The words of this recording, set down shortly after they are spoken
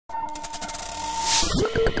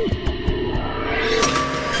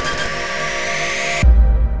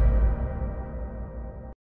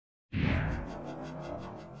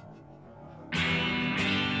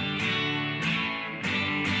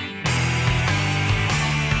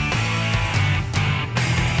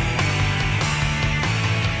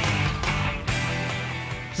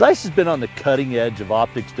ZEISS has been on the cutting edge of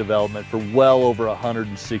optics development for well over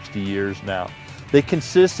 160 years now. They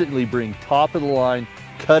consistently bring top-of-the-line,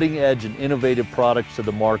 cutting-edge and innovative products to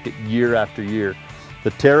the market year after year. The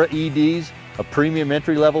TERRA EDs, a premium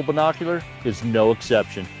entry-level binocular, is no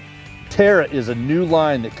exception. TERRA is a new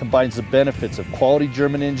line that combines the benefits of quality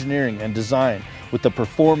German engineering and design with the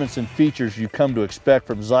performance and features you come to expect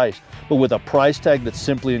from ZEISS, but with a price tag that's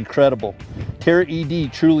simply incredible. TERRA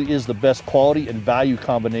ED truly is the best quality and value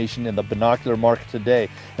combination in the binocular market today,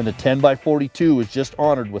 and the 10x42 was just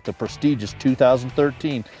honored with the prestigious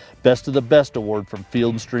 2013 Best of the Best award from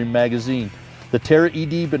Field & Stream magazine. The TERRA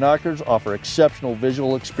ED binoculars offer exceptional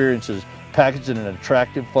visual experiences packaged in an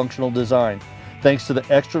attractive functional design. Thanks to the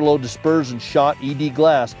extra low dispersion shot ED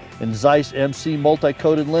glass and ZEISS MC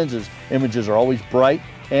multi-coated lenses, images are always bright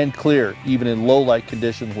and clear, even in low light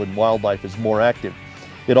conditions when wildlife is more active.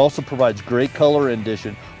 It also provides great color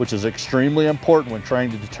rendition, which is extremely important when trying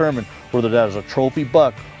to determine whether that is a trophy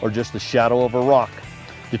buck or just the shadow of a rock.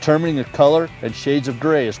 Determining the color and shades of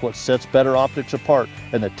gray is what sets better optics apart,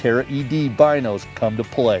 and the TERRA ED binos come to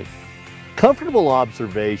play. Comfortable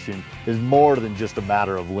observation is more than just a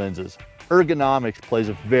matter of lenses. Ergonomics plays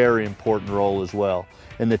a very important role as well,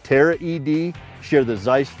 and the TERRA ED share the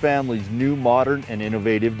ZEISS family's new modern and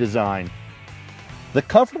innovative design. The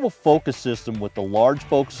comfortable focus system with the large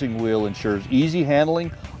focusing wheel ensures easy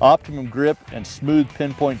handling, optimum grip, and smooth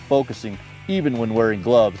pinpoint focusing even when wearing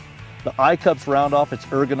gloves. The eye cups round off its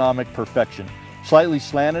ergonomic perfection, slightly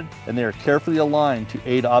slanted, and they are carefully aligned to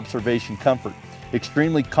aid observation comfort.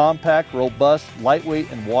 Extremely compact, robust, lightweight,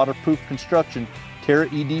 and waterproof construction, TERRA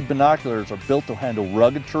ED binoculars are built to handle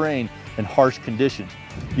rugged terrain and harsh conditions.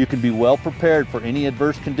 You can be well prepared for any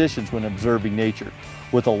adverse conditions when observing nature.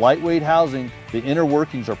 With a lightweight housing, the inner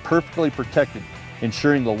workings are perfectly protected,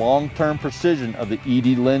 ensuring the long-term precision of the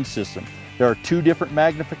ED lens system. There are two different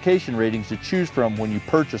magnification ratings to choose from when you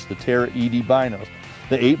purchase the TERRA ED binos.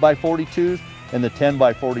 The 8x42s and the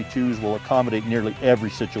 10x42s will accommodate nearly every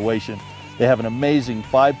situation. They have an amazing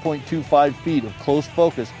 5.25 feet of close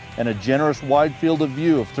focus and a generous wide field of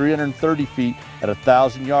view of 330 feet at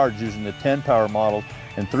 1,000 yards using the 10 power models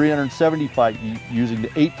and 375 using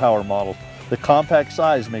the 8 power models. The compact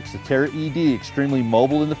size makes the TERRA ED extremely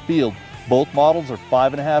mobile in the field. Both models are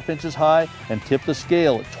 5.5 inches high and tip the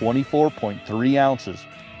scale at 24.3 ounces.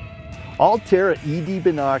 All TERRA ED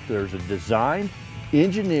binoculars are designed,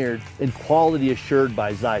 engineered, and quality assured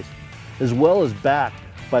by ZEISS, as well as backed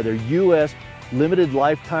by their U.S. limited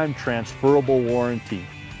lifetime transferable warranty.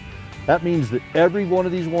 That means that every one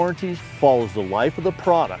of these warranties follows the life of the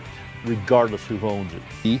product, regardless who owns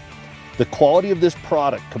it. The quality of this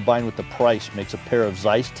product combined with the price makes a pair of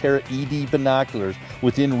ZEISS TERRA ED binoculars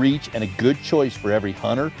within reach and a good choice for every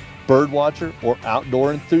hunter, birdwatcher, or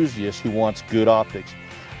outdoor enthusiast who wants good optics.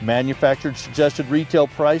 Manufactured suggested retail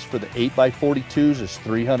price for the 8x42s is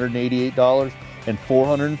 $388 and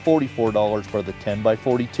 $444 for the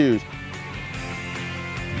 10x42s,